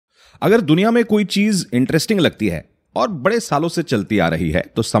अगर दुनिया में कोई चीज इंटरेस्टिंग लगती है और बड़े सालों से चलती आ रही है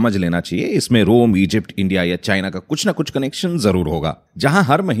तो समझ लेना चाहिए इसमें रोम, इजिप्ट, इंडिया या चाइना का कुछ ना कुछ कनेक्शन जरूर होगा। जहां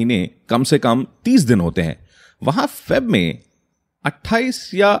हर महीने कम से कम 30 दिन होते हैं, वहां फेब में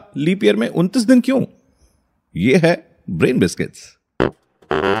 28 या लीप ईयर में 29 दिन क्यों? यह है ब्रेन बिस्किट्स।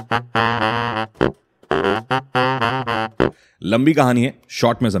 लंबी कहानी है,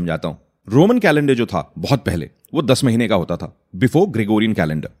 शॉर्ट में समझाता हूं। रोमन कैलेंडर जो था बहुत पहले, वो 10 महीने का होता था, बिफोर ग्रेगोरियन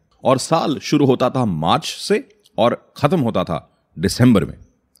कैलेंडर, और साल शुरू होता था मार्च से और खत्म होता था दिसंबर में।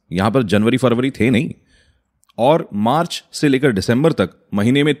 यहां पर जनवरी फरवरी थे नहीं, और मार्च से लेकर दिसंबर तक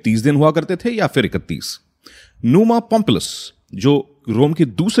महीने में 30 दिन हुआ करते थे या फिर 31। नुमा पॉम्पलस जो रोम के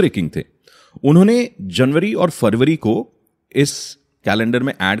दूसरे किंग थे, उन्होंने जनवरी और फरवरी को इस कैलेंडर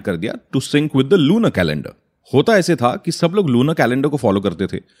में ऐड कर दिया to sync with the lunar calendar. होता ऐसे था कि सब लोग लूनर कैलेंडर को फॉलो करते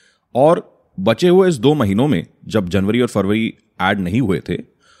थे, और बचे हुए इस 2 महीनों में जब जनवरी और फरवरी ऐड नहीं हुए थे,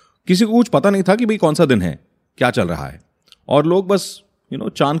 किसी को कुछ पता नहीं था कि भाई कौन सा दिन है, क्या चल रहा है, और लोग बस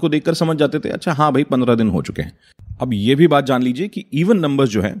चांद को देखकर समझ जाते थे, अच्छा हाँ भाई 15 दिन हो चुके हैं। अब यह भी बात जान लीजिए कि इवन नंबर्स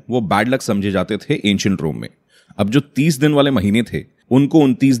जो हैं वो बैड लक समझे जाते थे एंशिएंट रोम में। अब जो 30 दिन वाले महीने थे उनको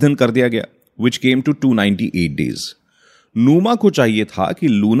 29 दिन कर दिया गया, विच केम टू 298 डेज। नूमा को चाहिए था कि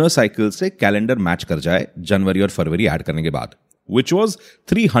लूनर साइकिल से कैलेंडर मैच कर जाए जनवरी और फरवरी ऐड करने के बाद, which was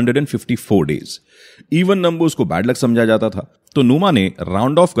 354 days. Even numbers को बैड लक समझा जाता था, तो नूमा ने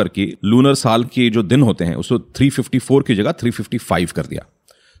राउंड ऑफ करके लूनर साल के जो दिन होते हैं उसको 354 की जगह 355 कर दिया।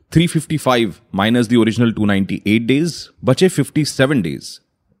 355 माइनस द ओरिजिनल 298 डेज, बचे 57 डेज।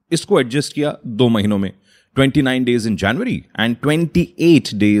 इसको एडजस्ट किया 2 महीनों में, 29 days in January and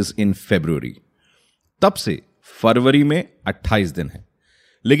 28 days in February. तब से फरवरी में 28 दिन है,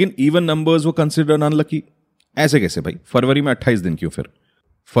 लेकिन इवन नंबर्स वो कंसिडर अनलकी। ऐसे कैसे भाई, फरवरी में 28 दिन क्यों? फिर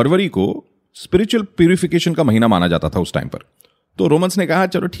फरवरी को स्पिरिचुअल प्यूरिफिकेशन का महीना माना जाता था उस टाइम पर, तो रोमन्स ने कहा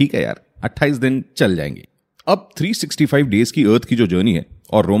चलो ठीक है यार 28 दिन चल जाएंगे। अब 365 डेज की अर्थ की जो जर्नी है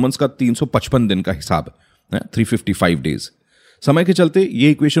और रोमन्स का 355 दिन का हिसाब है, 355 डेज। समय के चलते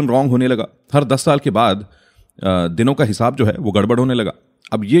ये इक्वेशन रॉन्ग होने लगा। हर 10 साल के बाद दिनों का हिसाब जो है वो गड़बड़ होने लगा।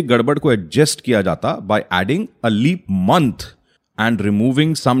 अब ये गड़बड़ को एडजस्ट किया जाता by adding a leap month and removing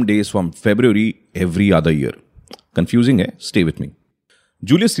some days from February every other year. Confusing है, stay with me.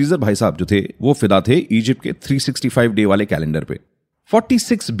 Julius Caesar भाई साहब जो थे वो फिदा थे इजिप्ट के 365 डे वाले कैलेंडर पे।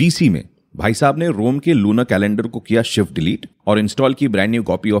 46 BC में भाई साहब ने रोम के लूनर कैलेंडर को किया शिफ्ट डिलीट और इंस्टॉल की brand new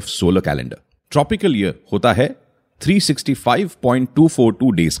copy of solar calendar. Tropical year होता है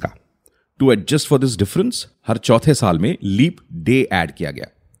 365.242 डेज का। To adjust for this difference हर चौथे साल में लीप डे ऐड किया गया।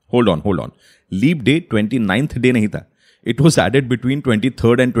 Hold on, leap day 29th day नहीं था, it was added between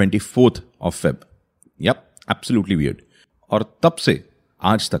 23rd and 24th of Feb. Yep, absolutely weird. और तब से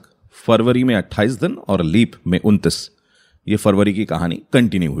आज तक फरवरी में 28 दिन और लीप में 29, ये फरवरी की कहानी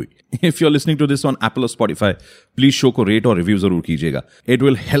कंटिन्यू हुई। If you're listening to this on Apple or Spotify, please show को रेट और रिव्यू जरूर कीजिएगा। It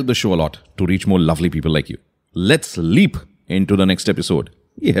will help the show a lot to reach more lovely people like you. Let's leap into the next episode.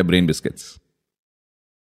 ये है brain biscuits.